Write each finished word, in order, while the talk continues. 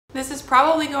This is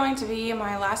probably going to be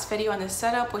my last video on this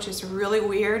setup, which is really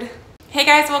weird. Hey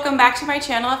guys, welcome back to my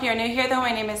channel. If you're new here though,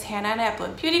 my name is Hannah and I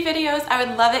upload beauty videos. I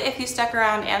would love it if you stuck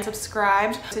around and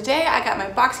subscribed. Today I got my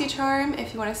BoxyCharm.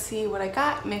 If you want to see what I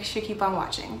got, make sure you keep on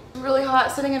watching. It's really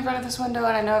hot sitting in front of this window,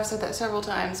 and I know I've said that several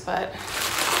times, but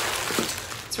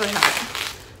it's really hot.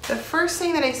 The first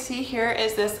thing that I see here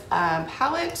is this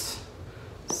palette.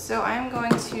 So I'm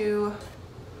going to,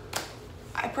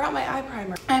 I brought my eye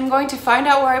primer. I'm going to find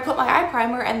out where I put my eye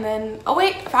primer and then, oh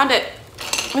wait, I found it.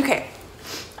 Okay,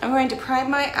 I'm going to prime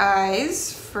my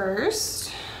eyes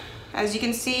first. As you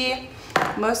can see,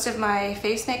 most of my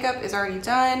face makeup is already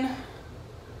done.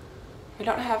 I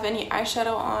don't have any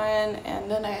eyeshadow on, and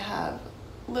then I have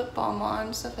lip balm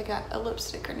on, so if I got a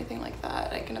lipstick or anything like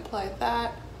that, I can apply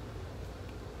that.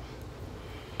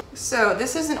 So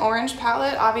this is an orange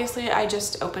palette. Obviously, I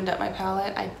just opened up my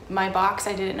palette. My box,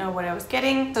 I didn't know what I was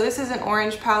getting. So this is an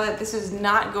orange palette. This is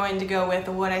not going to go with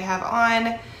what I have on.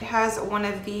 It has one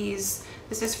of these.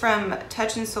 This is from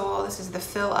Touch in Soul. This is the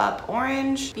Fill Up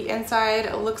Orange. The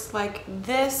inside looks like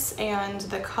this, and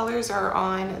the colors are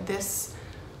on this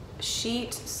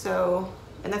sheet. So,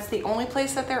 and that's the only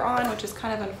place that they're on, which is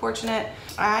kind of unfortunate.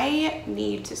 I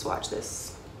need to swatch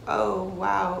this. Oh,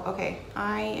 wow. Okay,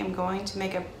 I am going to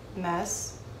make a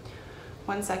mess.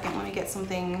 1 second, let me get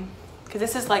something, because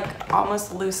this is like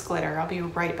almost loose glitter. I'll be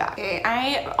right back. Okay,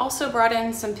 I also brought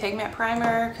in some pigment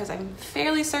primer because I'm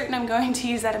fairly certain I'm going to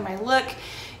use that in my look,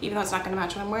 even though it's not going to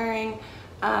match what I'm wearing,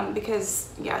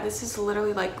 because yeah, this is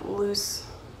literally like loose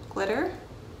glitter,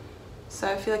 so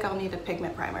I feel like I'll need a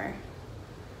pigment primer.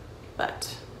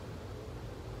 But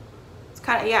it's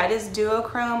kind of, yeah, it is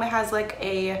duochrome. It has like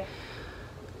a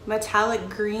metallic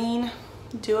green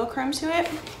duochrome to it.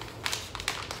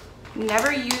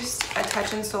 Never used a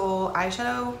Touch in Soul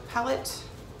eyeshadow palette.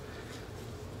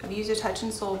 I've used a Touch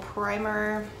in Soul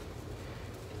primer.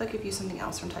 I feel like I've used something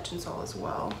else from Touch in Soul as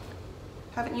well.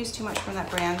 Haven't used too much from that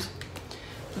brand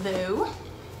though.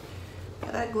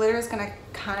 Yeah, that glitter is gonna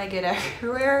kind of get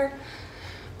everywhere,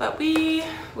 but we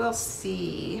will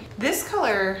see. This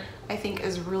color I think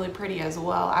is really pretty as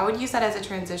well. I would use that as a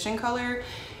transition color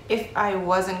if I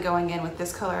wasn't going in with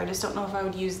this color. I just don't know if I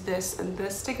would use this and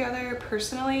this together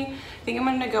personally. I think I'm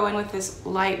gonna go in with this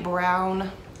light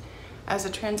brown as a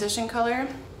transition color.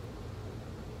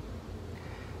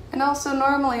 And also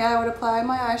normally I would apply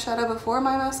my eyeshadow before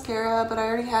my mascara, but I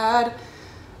already had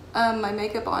my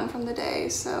makeup on from the day,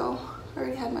 so I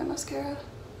already had my mascara.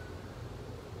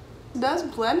 It does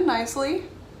blend nicely,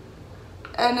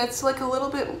 and it's like a little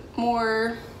bit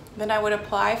more than I would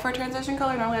apply for a transition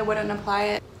color. Normally I wouldn't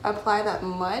apply that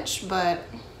much, but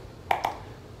I'm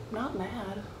not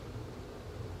mad.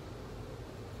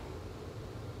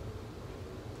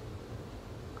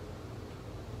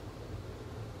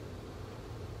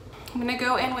 I'm gonna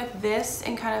go in with this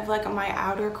in kind of like my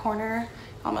outer corner.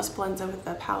 Almost blends in with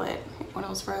the palette when I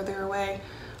was further away.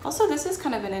 Also, this is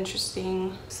kind of an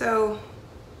interesting, so,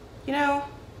 you know,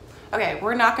 okay,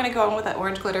 we're not gonna go in with that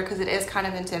orange glitter because it is kind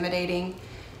of intimidating.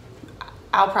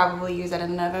 I'll probably use that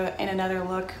in another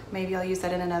look. Maybe I'll use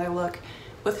that in another look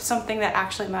with something that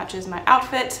actually matches my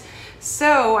outfit.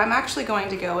 So I'm actually going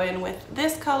to go in with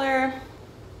this color.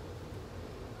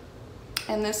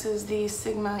 And this is the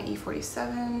Sigma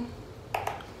E47.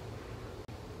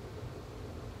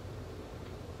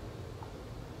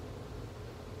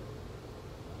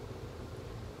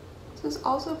 This is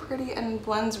also pretty and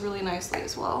blends really nicely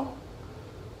as well.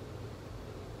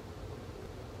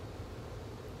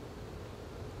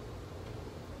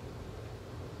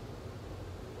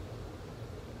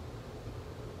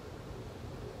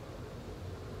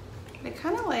 I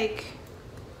kind of like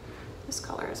this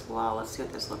color as well. Let's see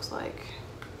what this looks like.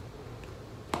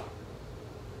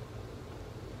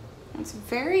 It's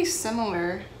very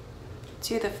similar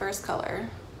to the first color.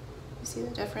 You see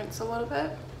the difference a little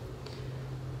bit?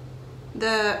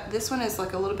 This one is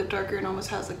like a little bit darker and almost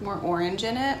has like more orange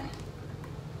in it.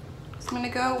 So I'm gonna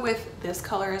go with this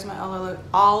color as my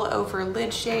all over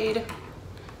lid shade.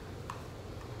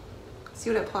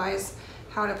 See what it applies,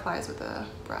 how it applies with a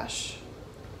brush.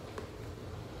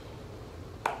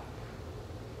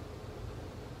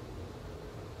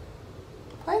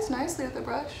 Applies nicely with the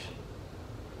brush.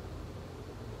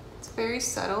 It's very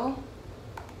subtle.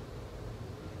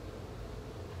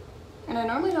 And I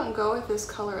normally don't go with this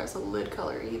color as a lid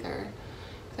color either,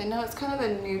 because I know it's kind of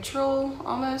a neutral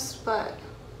almost, but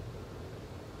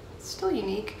it's still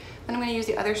unique. Then I'm going to use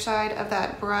the other side of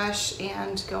that brush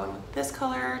and go in with this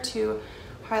color to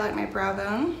highlight my brow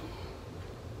bone.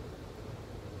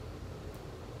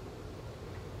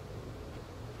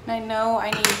 And I know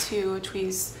I need to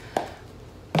tweeze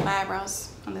my eyebrows.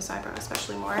 on this eyebrow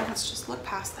especially more. Let's just look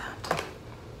past that.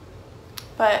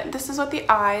 But this is what the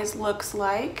eyes looks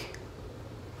like.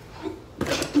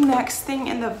 Next thing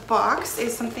in the box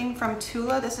is something from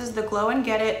Tula. This is the Glow and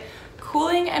Get It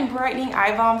Cooling and Brightening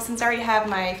Eye Balm. Since I already have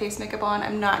my face makeup on,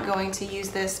 I'm not going to use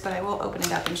this, but I will open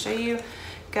it up and show you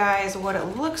guys what it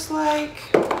looks like.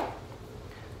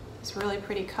 It's really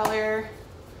pretty color.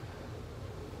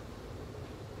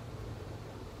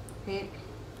 Wait.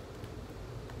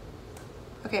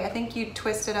 Okay, I think you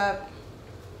twist it up.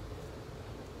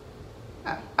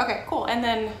 Oh, okay, cool. And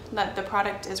then the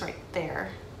product is right there.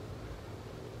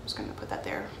 I'm just gonna put that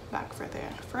there, back for there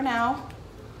for now.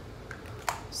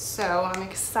 So I'm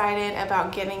excited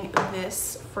about getting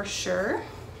this for sure.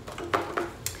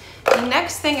 The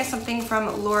next thing is something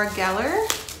from Laura Geller.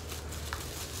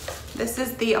 This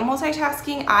is the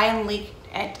Multitasking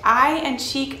Eye and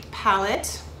Cheek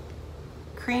Palette.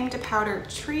 Cream to Powder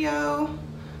Trio.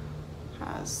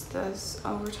 Has this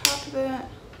over top of it.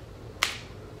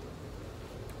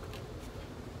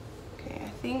 Okay, I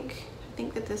think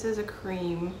that this is a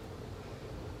cream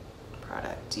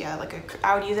product. Yeah,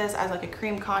 I would use this as like a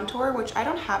cream contour, which I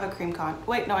don't have a cream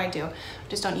wait, no, I do. I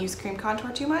just don't use cream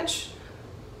contour too much.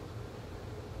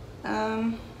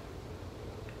 And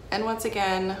once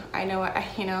again, I know I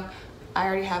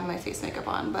already have my face makeup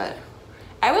on, but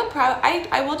I will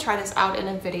try this out in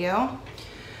a video.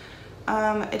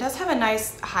 It does have a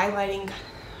nice highlight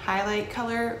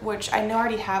color, which I know I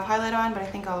already have highlight on, but I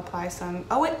think I'll apply some.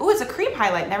 Oh wait, it's a cream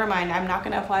highlight. Never mind. I'm not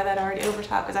going to apply that already over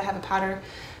top because I have a powder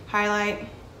highlight.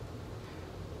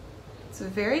 It's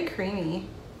very creamy.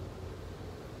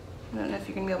 I don't know if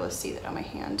you're going to be able to see that on my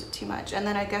hand too much. And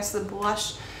then I guess the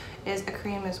blush is a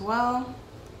cream as well.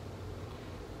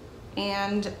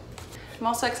 And I'm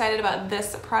also excited about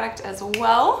this product as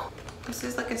well. This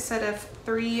is like a set of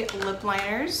 3 lip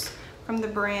liners from the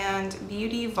brand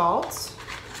Beauty Vault.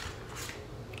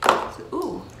 So,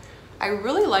 ooh, I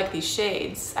really like these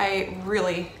shades. I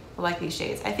really like these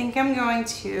shades. I think I'm going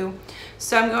to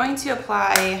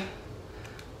apply,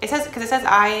 because it says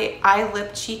eye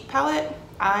lip cheek palette,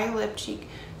 eye lip cheek.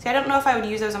 See, I don't know if I would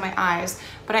use those on my eyes,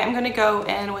 but I am going to go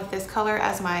in with this color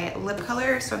as my lip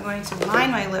color. So I'm going to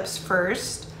line my lips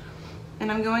first,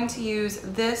 and I'm going to use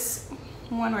this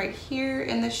one right here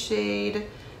in the shade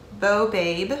Beau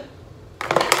Babe.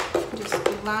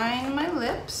 Just line my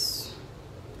lips.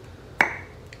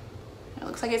 It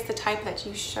looks like it's the type that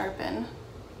you sharpen.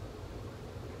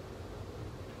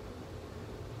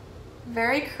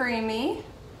 Very creamy.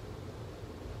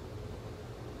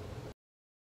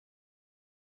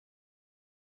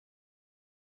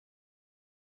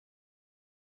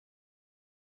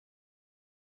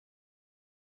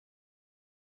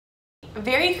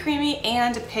 Very creamy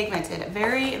and pigmented.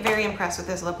 Very, very impressed with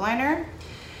this lip liner.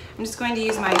 I'm just going to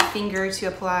use my finger to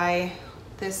apply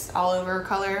this all over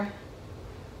color,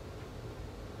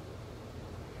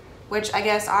 which I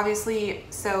guess obviously,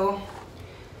 so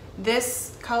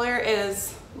this color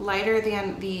is lighter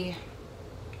than the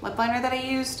lip liner that I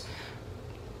used,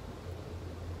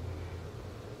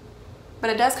 but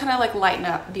it does kind of like lighten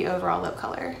up the overall lip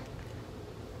color.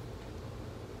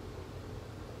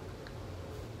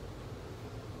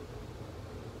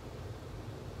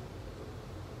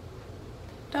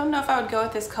 Don't know if I would go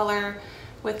with this color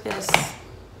with this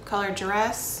colored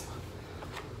dress,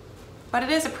 but it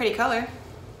is a pretty color.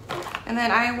 And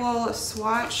then I will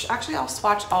swatch, actually I'll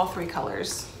swatch all 3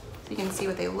 colors so you can see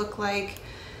what they look like.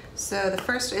 So the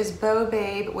first is Beau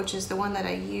Babe, which is the one that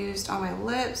I used on my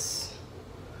lips.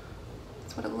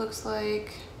 That's what it looks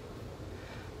like.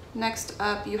 Next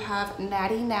up you have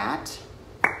Natty Nat,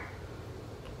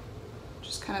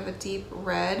 just kind of a deep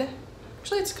red.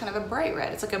 Actually it's kind of a bright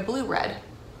red, it's like a blue red.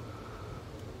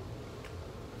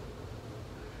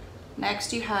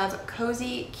 Next you have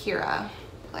Cozy Kira.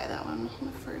 Apply that one on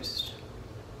the first.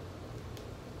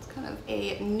 It's kind of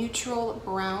a neutral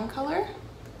brown color.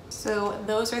 So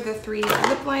those are the 3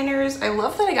 lip liners. I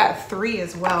love that I got 3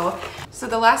 as well. So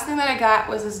the last thing that I got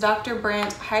was this Dr.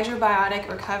 Brandt Hydrobiotic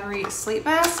Recovery Sleep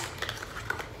Mask.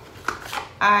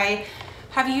 I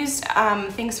have used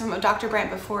things from Dr.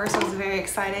 Brandt before, so I was very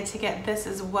excited to get this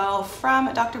as well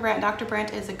from Dr. Brandt. Dr.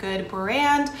 Brandt is a good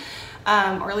brand,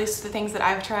 or at least the things that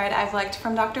I've tried, I've liked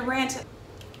from Dr. Brandt.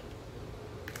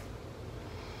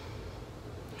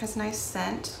 It has nice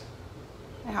scent.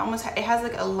 It has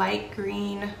like a light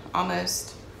green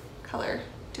almost color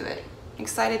to it.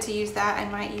 Excited to use that. I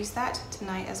might use that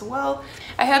tonight as well.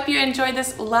 I hope you enjoyed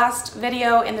this last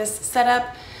video in this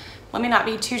setup Let me not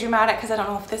be too dramatic because I don't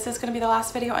know if this is going to be the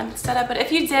last video on the setup, but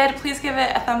if you did, please give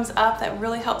it a thumbs up. That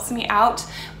really helps me out.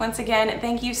 Once again,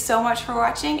 thank you so much for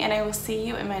watching, and I will see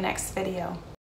you in my next video.